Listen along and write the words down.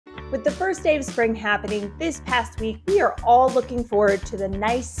With the first day of spring happening this past week, we are all looking forward to the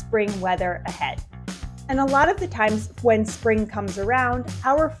nice spring weather ahead. And a lot of the times when spring comes around,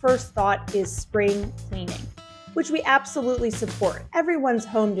 our first thought is spring cleaning, which we absolutely support. Everyone's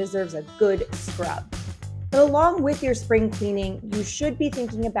home deserves a good scrub. But along with your spring cleaning, you should be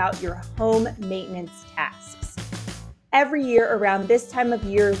thinking about your home maintenance tasks. Every year around this time of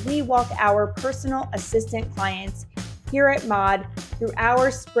year, we walk our personal assistant clients here at Mod through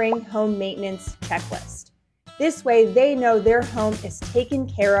our spring home maintenance checklist. This way they know their home is taken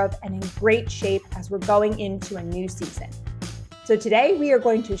care of and in great shape as we're going into a new season. So today we are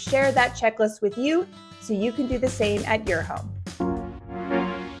going to share that checklist with you so you can do the same at your home.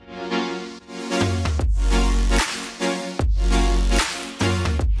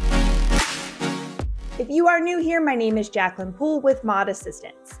 If you are new here, my name is Jacqueline Poole with Mod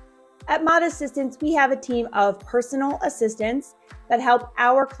Assistants. At Mod Assistants, we have a team of personal assistants that help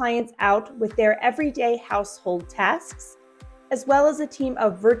our clients out with their everyday household tasks, as well as a team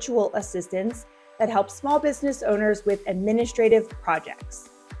of virtual assistants that help small business owners with administrative projects.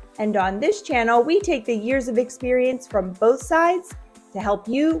 And on this channel, we take the years of experience from both sides to help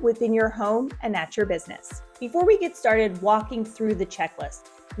you within your home and at your business. Before we get started walking through the checklist,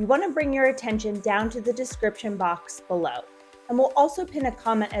 we want to bring your attention down to the description box below. And we'll also pin a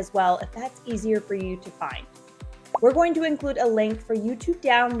comment as well if that's easier for you to find. We're going to include a link for you to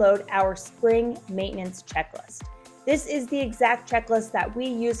download our spring maintenance checklist. This is the exact checklist that we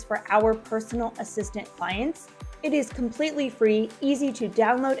use for our personal assistant clients. It is completely free, easy to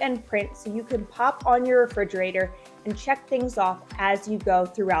download and print, so you can pop on your refrigerator and check things off as you go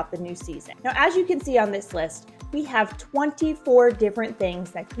throughout the new season. Now, as you can see on this list, we have 24 different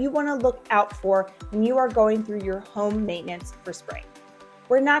things that you want to look out for when you are going through your home maintenance for spring.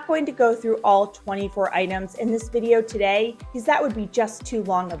 We're not going to go through all 24 items in this video today because that would be just too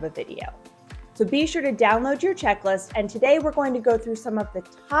long of a video. So be sure to download your checklist, and today we're going to go through some of the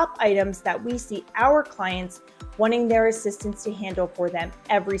top items that we see our clients wanting their assistants to handle for them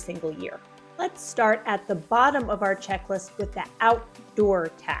every single year. Let's start at the bottom of our checklist with the outdoor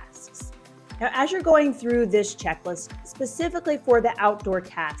tasks. Now, as you're going through this checklist, specifically for the outdoor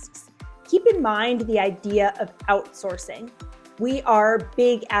tasks, keep in mind the idea of outsourcing. We are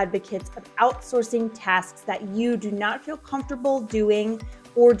big advocates of outsourcing tasks that you do not feel comfortable doing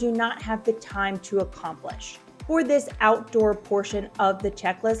or do not have the time to accomplish. For this outdoor portion of the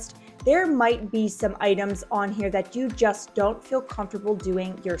checklist, there might be some items on here that you just don't feel comfortable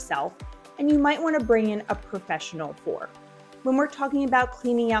doing yourself, and you might want to bring in a professional for. When we're talking about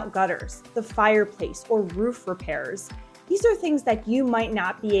cleaning out gutters, the fireplace, or roof repairs, these are things that you might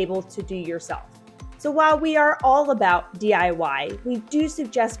not be able to do yourself. So while we are all about DIY, we do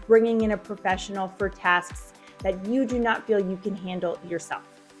suggest bringing in a professional for tasks that you do not feel you can handle yourself.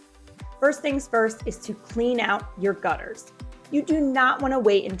 First things first is to clean out your gutters. You do not want to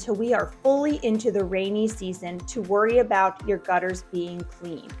wait until we are fully into the rainy season to worry about your gutters being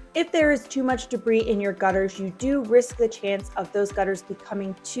clean. If there is too much debris in your gutters, you do risk the chance of those gutters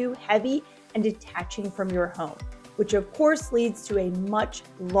becoming too heavy and detaching from your home, which of course leads to a much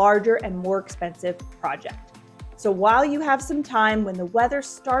larger and more expensive project. So while you have some time, when the weather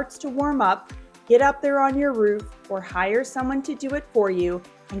starts to warm up, get up there on your roof or hire someone to do it for you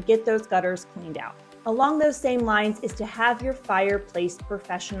and get those gutters cleaned out. Along those same lines is to have your fireplace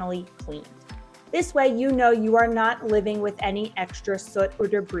professionally cleaned. This way you know you are not living with any extra soot or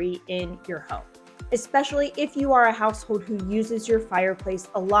debris in your home, especially if you are a household who uses your fireplace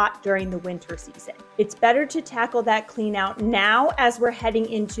a lot during the winter season. It's better to tackle that clean out now as we're heading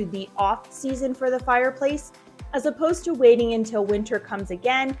into the off season for the fireplace, as opposed to waiting until winter comes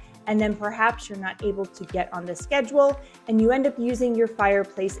again and then perhaps you're not able to get on the schedule and you end up using your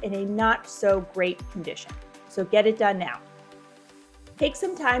fireplace in a not so great condition. So get it done now. Take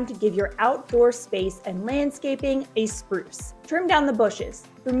some time to give your outdoor space and landscaping a spruce. Trim down the bushes,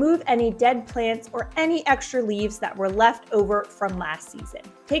 remove any dead plants or any extra leaves that were left over from last season.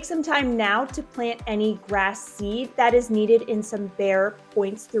 Take some time now to plant any grass seed that is needed in some bare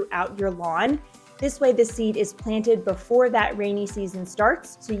points throughout your lawn. This way the seed is planted before that rainy season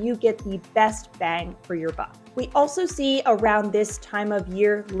starts, so you get the best bang for your buck. We also see around this time of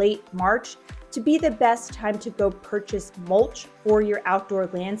year, late March, to be the best time to go purchase mulch for your outdoor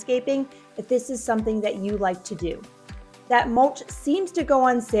landscaping if this is something that you like to do. That mulch seems to go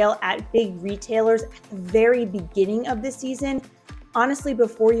on sale at big retailers at the very beginning of the season, honestly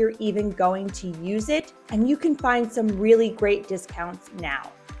before you're even going to use it, and you can find some really great discounts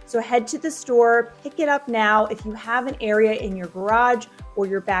now. So head to the store, pick it up now if you have an area in your garage or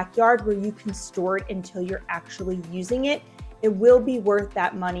your backyard where you can store it until you're actually using it. it will be worth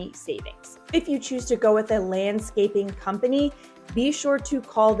that money savings. If you choose to go with a landscaping company, be sure to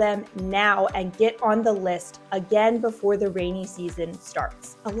call them now and get on the list again before the rainy season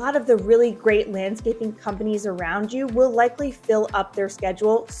starts. A lot of the really great landscaping companies around you will likely fill up their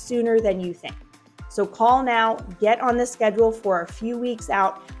schedule sooner than you think. So call now, get on the schedule for a few weeks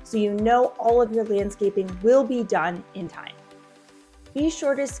out so you know all of your landscaping will be done in time. Be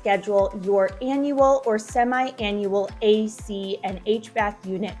sure to schedule your annual or semi-annual AC and HVAC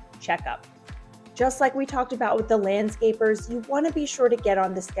unit checkup. Just like we talked about with the landscapers, you want to be sure to get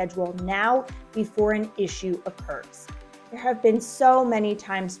on the schedule now before an issue occurs. There have been so many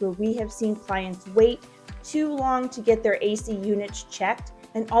times where we have seen clients wait too long to get their AC units checked,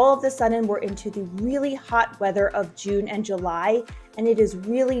 and all of a sudden we're into the really hot weather of June and July, and it is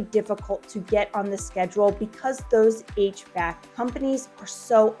really difficult to get on the schedule because those HVAC companies are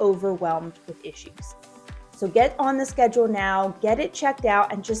so overwhelmed with issues. So get on the schedule now, get it checked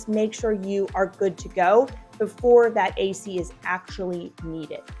out, and just make sure you are good to go before that AC is actually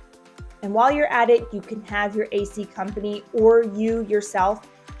needed. And while you're at it, you can have your AC company or you yourself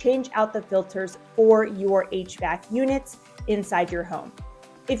change out the filters for your HVAC units inside your home.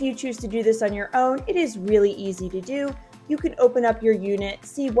 If you choose to do this on your own, it is really easy to do. You can open up your unit,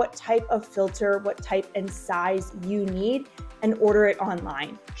 see what type of filter, what type and size you need, and order it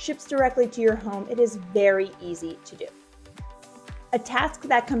online. Ships directly to your home. It is very easy to do. A task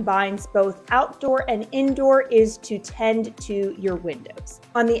that combines both outdoor and indoor is to tend to your windows.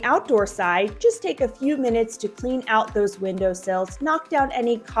 On the outdoor side, just take a few minutes to clean out those windowsills, knock down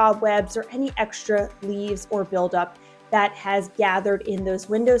any cobwebs or any extra leaves or buildup that has gathered in those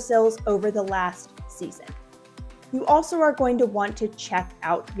windowsills over the last season. You also are going to want to check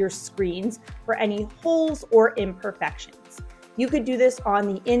out your screens for any holes or imperfections. You could do this on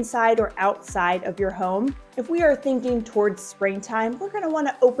the inside or outside of your home. If we are thinking towards springtime, we're going to want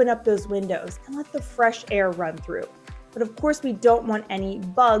to open up those windows and let the fresh air run through. But of course, we don't want any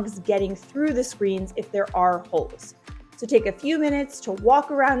bugs getting through the screens if there are holes. So take a few minutes to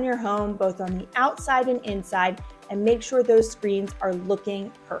walk around your home, both on the outside and inside, and make sure those screens are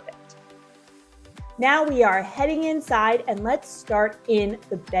looking perfect. Now we are heading inside, and let's start in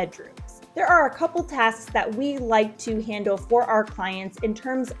the bedrooms. There are a couple tasks that we like to handle for our clients in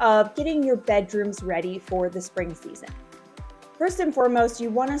terms of getting your bedrooms ready for the spring season. First and foremost, you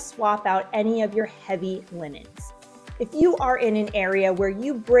want to swap out any of your heavy linens. If you are in an area where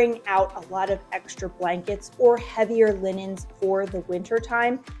you bring out a lot of extra blankets or heavier linens for the winter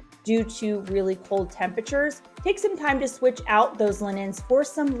time due to really cold temperatures, take some time to switch out those linens for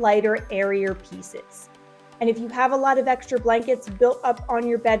some lighter, airier pieces. And if you have a lot of extra blankets built up on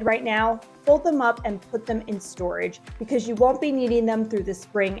your bed right now, fold them up and put them in storage because you won't be needing them through the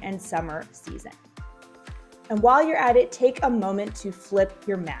spring and summer season. And while you're at it, take a moment to flip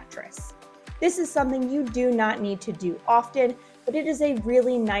your mattress. This is something you do not need to do often, but it is a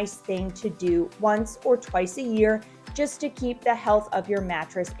really nice thing to do once or twice a year just to keep the health of your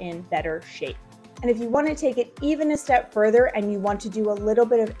mattress in better shape. And if you want to take it even a step further and you want to do a little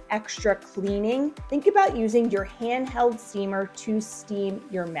bit of extra cleaning, think about using your handheld steamer to steam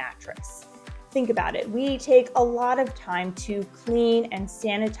your mattress. Think about it. We take a lot of time to clean and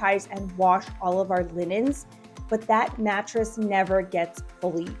sanitize and wash all of our linens, but that mattress never gets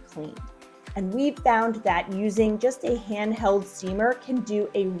fully cleaned. And we've found that using just a handheld steamer can do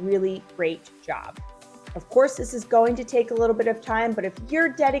a really great job. Of course, this is going to take a little bit of time, but if you're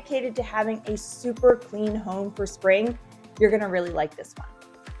dedicated to having a super clean home for spring, you're going to really like this one.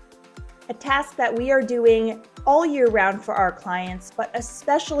 A task that we are doing all year round for our clients, but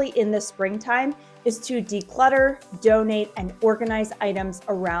especially in the springtime, is to declutter, donate, and organize items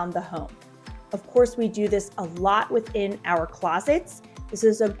around the home. Of course, we do this a lot within our closets. This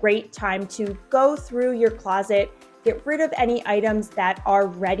is a great time to go through your closet, get rid of any items that are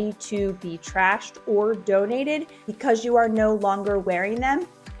ready to be trashed or donated because you are no longer wearing them.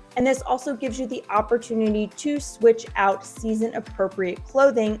 And this also gives you the opportunity to switch out season-appropriate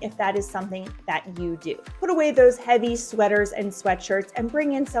clothing if that is something that you do. Put away those heavy sweaters and sweatshirts and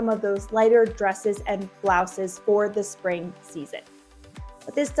bring in some of those lighter dresses and blouses for the spring season.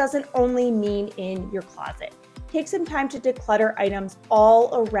 But this doesn't only mean in your closet. Take some time to declutter items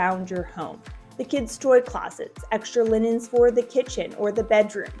all around your home. The kids' toy closets, extra linens for the kitchen or the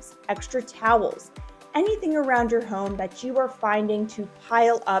bedrooms, extra towels, anything around your home that you are finding to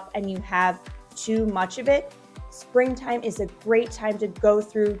pile up and you have too much of it. Springtime is a great time to go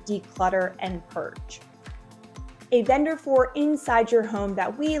through, declutter, and purge. A vendor for inside your home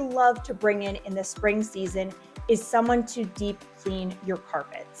that we love to bring in the spring season is someone to deep clean your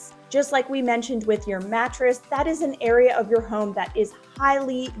carpets. Just like we mentioned with your mattress, that is an area of your home that is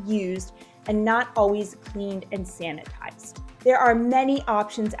highly used and not always cleaned and sanitized. There are many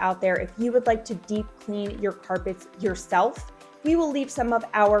options out there if you would like to deep clean your carpets yourself. We will leave some of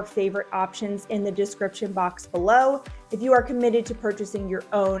our favorite options in the description box below if you are committed to purchasing your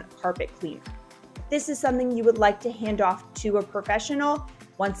own carpet cleaner. If this is something you would like to hand off to a professional,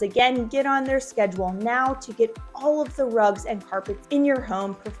 once again, get on their schedule now to get all of the rugs and carpets in your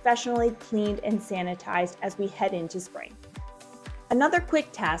home professionally cleaned and sanitized as we head into spring. Another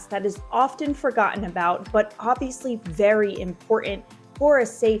quick task that is often forgotten about, but obviously very important for a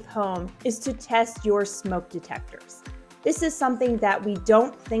safe home, is to test your smoke detectors. This is something that we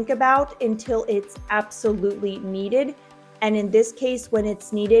don't think about until it's absolutely needed. And in this case, when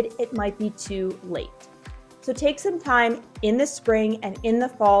it's needed, it might be too late. So take some time in the spring and in the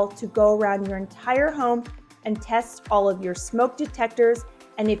fall to go around your entire home and test all of your smoke detectors,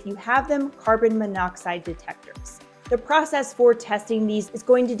 and if you have them, carbon monoxide detectors. The process for testing these is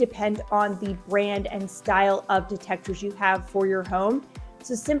going to depend on the brand and style of detectors you have for your home.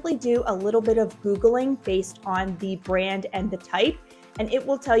 So simply do a little bit of Googling based on the brand and the type, and it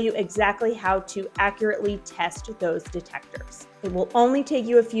will tell you exactly how to accurately test those detectors. It will only take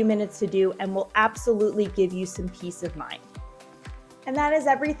you a few minutes to do and will absolutely give you some peace of mind. And that is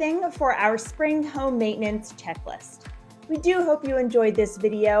everything for our spring home maintenance checklist. We do hope you enjoyed this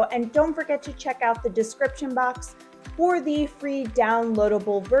video, and don't forget to check out the description box for the free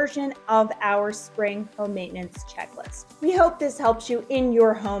downloadable version of our spring home maintenance checklist. We hope this helps you in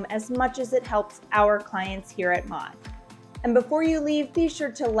your home as much as it helps our clients here at Mod. And before you leave, be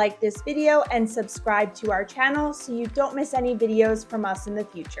sure to like this video and subscribe to our channel so you don't miss any videos from us in the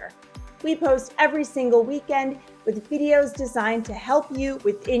future. We post every single weekend with videos designed to help you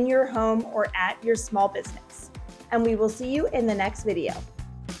within your home or at your small business. And we will see you in the next video.